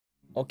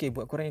Okey,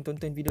 buat korang yang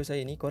tonton video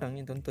saya ni, korang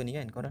yang tonton ni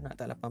kan, korang nak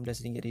tak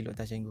RM18 reload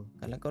Touch N Go?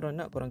 Kalau korang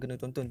nak, korang kena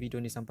tonton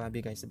video ni sampai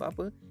habis guys. Sebab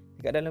apa?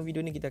 Dekat dalam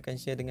video ni kita akan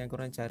share dengan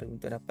korang cara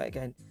untuk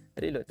dapatkan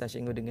reload Touch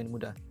N Go dengan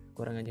mudah.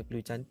 Korang hanya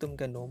perlu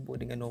cantumkan nombor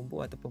dengan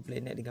nombor ataupun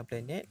planet dengan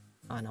planet.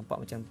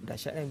 Nampak macam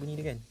dahsyat kan bunyi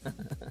dia kan?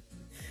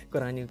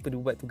 Korang hanya perlu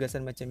buat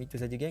tugasan macam itu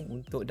saja geng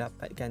untuk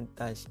dapatkan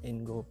Touch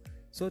N Go.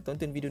 So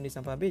tonton video ni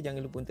sampai habis,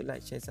 jangan lupa untuk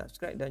like, share,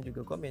 subscribe dan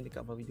juga komen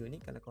dekat bawah video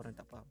ni kalau korang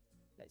tak faham.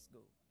 Let's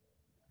go.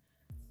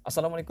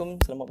 Assalamualaikum,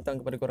 selamat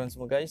petang kepada korang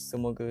semua guys.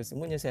 Semoga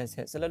semuanya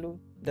sihat-sihat selalu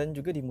dan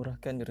juga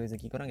dimurahkan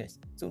rezeki korang guys.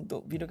 So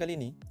untuk video kali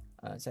ni,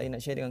 saya nak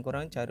share dengan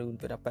korang cara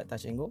untuk dapat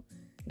Touch N Go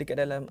dekat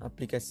dalam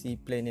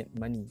aplikasi Planet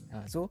Money.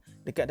 So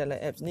dekat dalam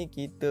apps ni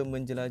kita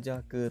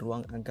menjelajah ke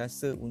ruang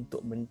angkasa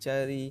untuk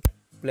mencari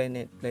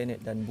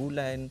planet-planet dan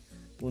bulan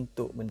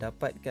untuk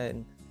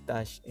mendapatkan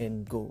Touch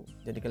N Go.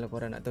 Jadi kalau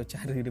korang nak tahu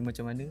cara dia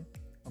macam mana,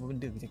 apa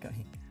benda aku cakap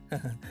ni?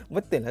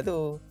 Betul lah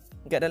tu.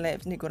 Dekat dalam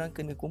apps ni korang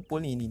kena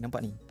kumpul ni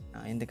nampak ni.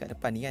 Yang dekat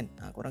depan ni kan.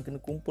 Korang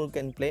kena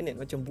kumpulkan planet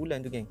macam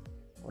bulan tu geng.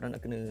 Korang nak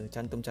kena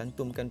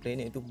cantum-cantumkan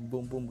planet tu,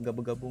 boom-boom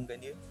gabung-gabungkan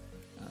dia.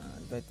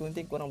 Lepas tu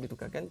nanti korang boleh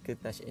tukarkan ke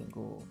Touch N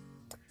Go.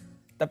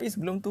 Tapi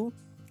sebelum tu,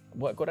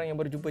 buat korang yang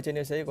baru jumpa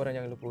channel saya, korang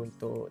jangan lupa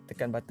untuk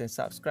tekan button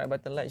subscribe,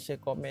 button like, share,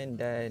 komen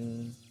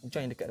dan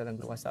join dekat dalam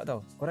grup WhatsApp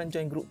tau. Korang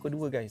join grup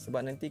kedua guys,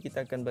 sebab nanti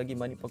kita akan bagi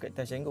money pocket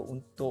Touch N Go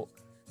untuk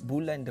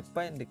bulan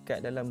depan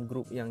dekat dalam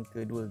grup yang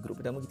kedua. Grup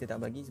pertama kita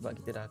tak bagi sebab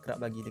kita dah kerap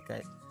bagi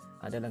dekat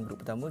dalam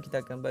grup pertama.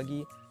 Kita akan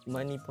bagi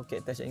money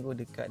pocket Touch N Go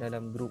dekat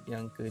dalam grup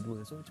yang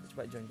kedua. So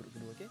cepat-cepat join grup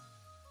kedua, okey?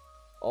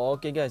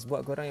 Okey guys,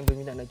 buat korang yang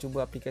berminat nak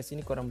cuba aplikasi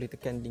ni, korang boleh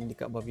tekan link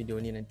dekat bawah video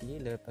ni nanti.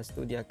 Lepas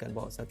tu dia akan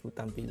bawa satu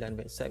tampilan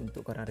website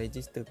untuk korang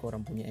register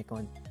korang punya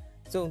account.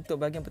 So untuk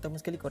bahagian pertama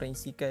sekali, korang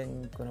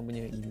isikan korang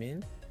punya email.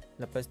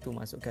 Lepas tu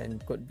masukkan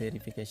kod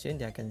verification,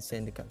 dia akan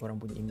send dekat korang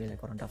punya email yang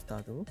korang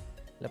daftar tu.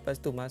 Lepas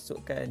tu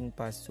masukkan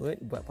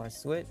password, buat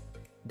password.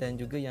 Dan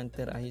juga yang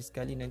terakhir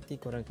sekali nanti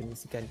korang kena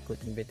isikan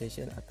kod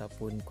invitation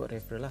ataupun kod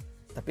referral lah.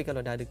 Tapi kalau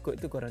dah ada kod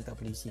tu korang tak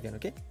perlu isikan,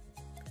 okey?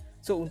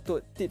 So untuk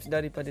tips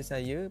daripada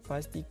saya,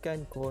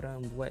 pastikan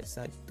korang buat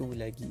satu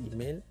lagi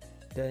email.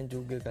 Dan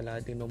juga kalau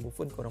ada nombor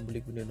phone, korang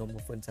boleh guna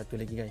nombor phone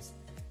satu lagi guys.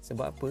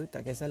 Sebab apa?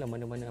 Tak kisahlah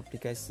mana-mana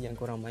aplikasi yang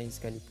korang main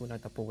sekalipun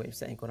ataupun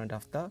website yang korang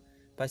daftar,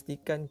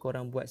 pastikan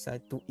korang buat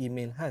satu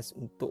email khas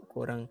untuk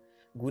korang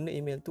guna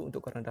email tu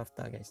untuk korang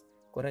daftar guys.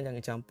 Korang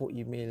jangan campur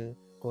email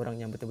korang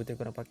yang betul-betul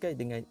korang pakai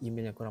dengan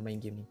email yang korang main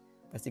game ni.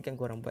 Pastikan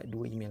korang buat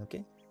dua email,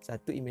 okey?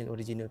 Satu email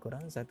original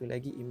korang, satu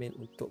lagi email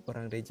untuk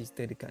korang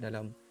register dekat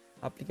dalam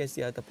aplikasi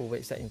ataupun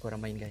website yang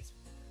korang main guys.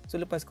 So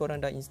lepas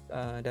korang dah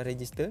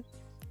register,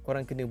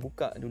 korang kena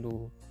buka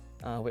dulu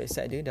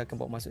website dia akan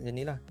bawa masuk macam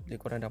ni lah. Bila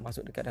korang dah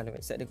masuk dekat dalam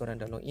website dia,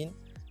 korang dah login.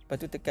 Lepas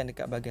tu tekan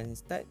dekat bahagian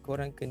start,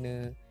 korang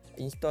kena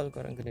install,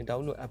 korang kena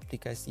download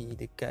aplikasi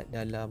dekat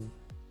dalam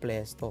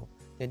Play Store.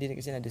 Jadi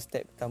dekat sini ada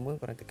step pertama,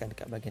 korang tekan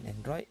dekat bahagian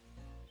Android.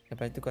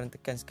 Lepas tu korang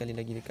tekan sekali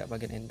lagi dekat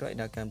bahagian Android,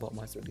 dah akan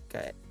bawa masuk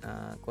dekat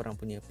korang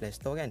punya Play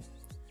Store kan.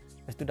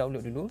 Lepas tu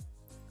download dulu.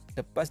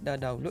 Lepas dah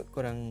download,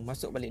 korang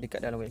masuk balik dekat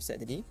dalam website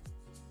tadi.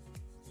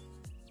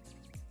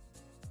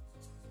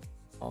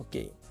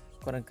 Okey,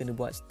 korang kena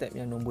buat step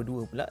yang nombor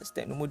 2 pula.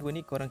 Step nombor 2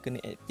 ni korang kena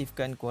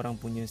aktifkan korang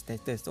punya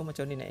status. So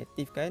macam ni nak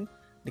aktifkan,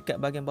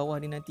 dekat bahagian bawah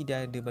ni nanti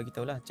dia ada bagi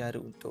tahulah cara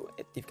untuk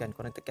aktifkan.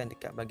 Korang tekan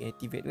dekat bahagian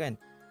activate tu kan.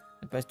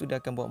 Lepas tu dia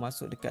akan bawa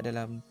masuk dekat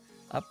dalam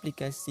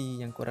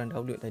aplikasi yang korang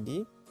download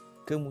tadi.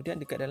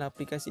 Kemudian dekat dalam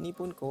aplikasi ni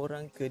pun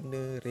korang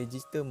kena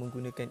register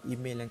menggunakan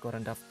email yang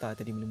korang daftar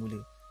tadi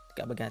mula-mula.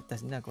 Dekat bahagian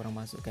atas ni lah korang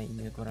masukkan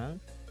email korang.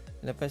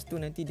 Lepas tu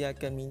nanti dia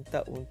akan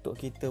minta untuk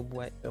kita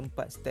buat 4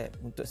 step.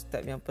 Untuk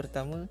step yang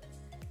pertama,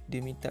 dia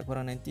minta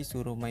korang nanti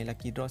suruh main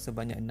lucky draw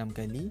sebanyak 6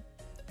 kali.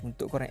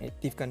 Untuk korang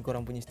aktifkan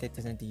korang punya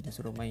status nanti, dia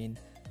suruh main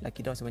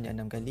lucky draw sebanyak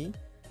 6 kali.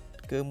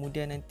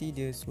 Kemudian nanti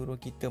dia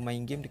suruh kita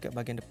main game dekat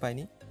bahagian depan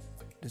ni.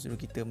 Dia suruh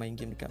kita main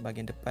game dekat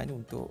bahagian depan ni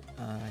untuk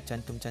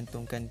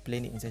cantum-cantumkan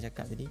planet yang saya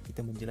cakap tadi.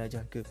 Kita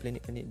menjelajah ke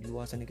planet-planet di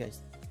luar sana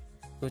guys.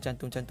 So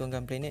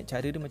cantum-cantumkan planet,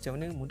 cara dia macam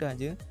mana? Mudah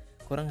je.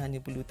 Korang hanya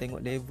perlu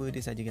tengok level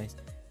dia saja guys.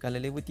 Kalau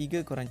level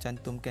 3 korang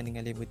cantumkan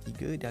dengan level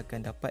 3, dia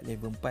akan dapat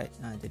level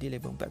 4. Jadi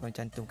level 4 korang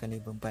cantumkan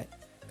level 4.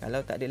 Kalau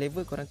tak ada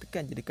level, korang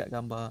tekan je dekat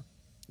gambar.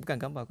 Bukan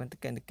gambar, korang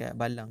tekan dekat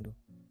balang tu.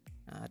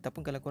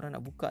 Ataupun kalau korang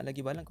nak buka lagi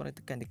balang, korang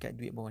tekan dekat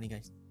duit bawah ni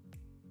guys.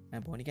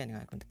 Bawah ni kan,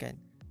 korang tekan.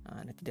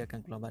 Nanti dia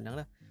akan keluar balang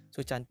lah.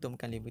 So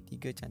cantumkan level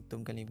 3,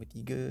 cantumkan level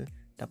 3.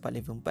 Dapat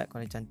level 4,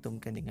 korang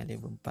cantumkan dengan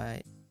level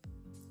 4.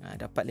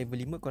 Dapat level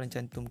 5, korang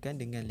cantumkan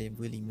dengan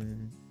level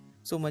 5.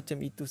 So macam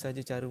itu saja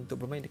cara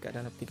untuk bermain dekat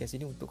dalam aplikasi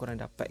ni untuk korang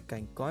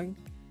dapatkan coin.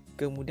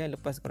 Kemudian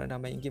lepas korang dah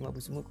main game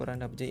apa semua, korang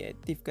dah berjaya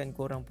aktifkan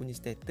korang punya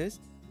status.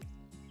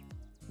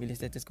 Bila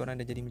status korang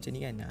dah jadi macam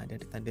ni kan, ada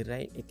tanda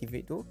right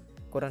activate tu,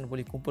 korang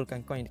boleh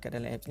kumpulkan coin dekat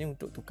dalam apps ni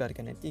untuk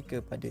tukarkan nanti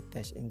kepada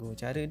Touch N Go.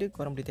 Cara dia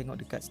korang boleh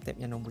tengok dekat step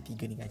yang nombor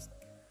 3 ni guys.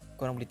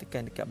 Korang boleh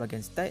tekan dekat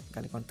bahagian start.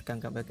 Kalau korang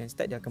tekan kat bahagian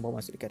start, dia akan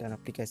bawa masuk dekat dalam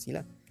aplikasi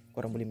lah.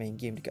 Korang boleh main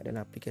game dekat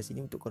dalam aplikasi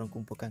ni untuk korang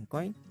kumpulkan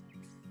coin.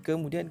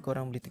 Kemudian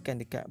korang boleh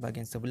tekan dekat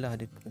bahagian sebelah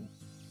dia pun.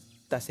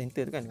 task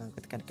center tu kan, kau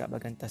tekan dekat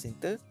bahagian task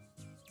center.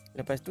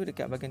 Lepas tu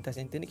dekat bahagian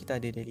task center ni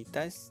kita ada daily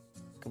task.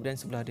 Kemudian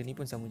sebelah dia ni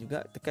pun sama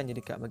juga, tekan je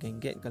dekat bahagian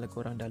get kalau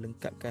korang dah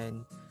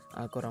lengkapkan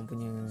korang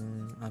punya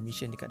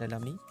mission dekat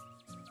dalam ni,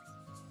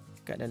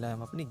 dekat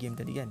dalam apa ni, game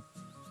tadi kan.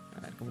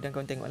 Kemudian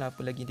korang tengoklah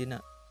apa lagi dia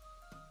nak.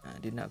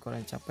 Dia nak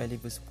korang capai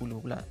level 10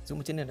 pula. So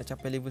macam mana nak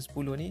capai level 10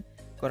 ni?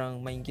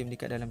 Korang main game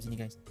dekat dalam sini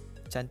guys.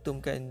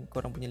 Cantumkan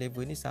korang punya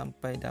level ni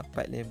sampai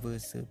dapat level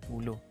 10.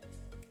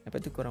 Lepas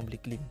tu korang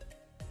boleh claim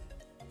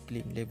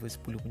level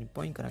 10 punya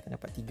point, korang akan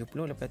dapat 30.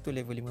 Lepas tu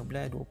level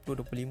 15, 20,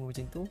 25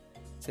 macam tu.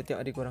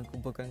 Setiap hari korang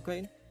kumpulkan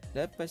coin.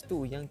 Lepas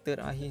tu yang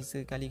terakhir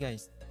sekali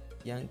guys,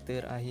 yang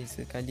terakhir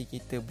sekali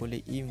kita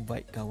boleh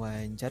invite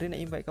kawan. Cara nak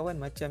invite kawan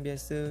macam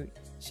biasa,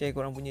 share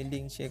korang punya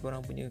link, share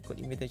korang punya code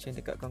invitation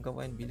dekat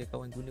kawan-kawan. Bila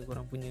kawan guna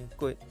korang punya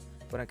code,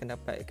 korang akan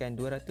dapatkan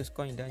 200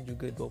 coin dan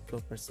juga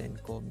 20%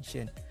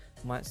 commission.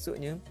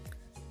 Maksudnya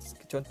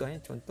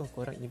contoh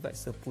korang invite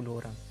 10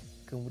 orang.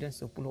 Kemudian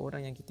 10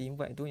 orang yang kita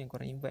invite tu, yang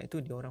korang invite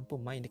tu, dia orang pun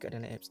main dekat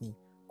dalam apps ni.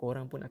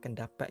 Korang pun akan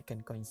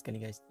dapatkan coin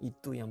sekali guys.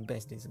 Itu yang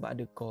best dia, sebab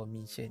ada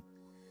commission.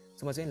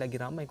 So maksudnya lagi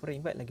ramai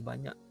korang invite, lagi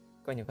banyak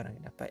coin yang korang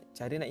akan dapat.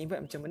 Cara nak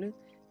invite macam mana?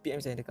 PM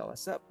saya dekat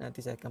WhatsApp. Nanti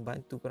saya akan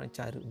bantu korang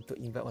cara untuk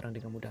invite orang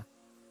dengan mudah.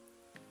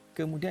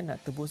 Kemudian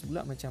nak tebus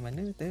pula macam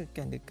mana?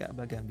 Tekan dekat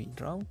bahagian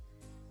withdraw,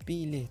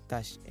 pilih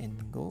Touch N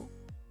Go.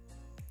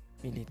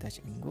 Pilih Touch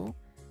N Go.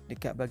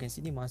 Dekat bahagian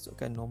sini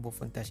masukkan nombor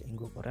phone Touch N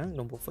Go korang,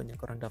 nombor phone yang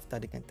korang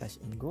daftar dengan Touch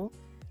N Go.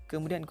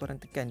 Kemudian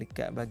korang tekan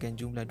dekat bahagian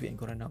jumlah duit yang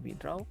korang nak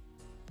withdraw.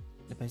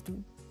 Lepas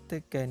tu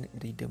tekan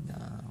redeem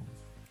now.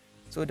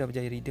 So dah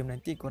berjaya redeem,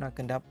 nanti korang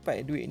akan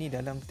dapat duit ni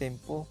dalam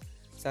tempoh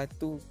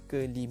 1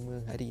 ke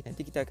 5 hari.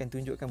 Nanti kita akan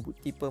tunjukkan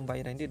bukti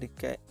pembayaran dia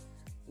dekat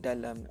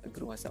dalam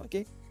grup WhatsApp.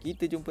 Okay,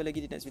 kita jumpa lagi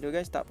di next video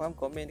guys. Tak faham,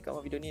 komen dekat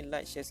bawah video ni,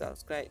 like, share,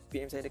 subscribe,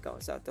 PM saya dekat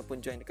WhatsApp ataupun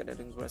join dekat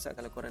dalam grup WhatsApp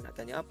kalau korang nak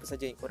tanya apa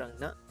saja yang korang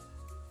nak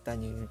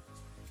tanya.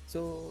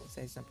 So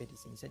saya sampai di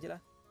sini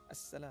sajalah.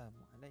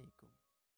 Assalamualaikum.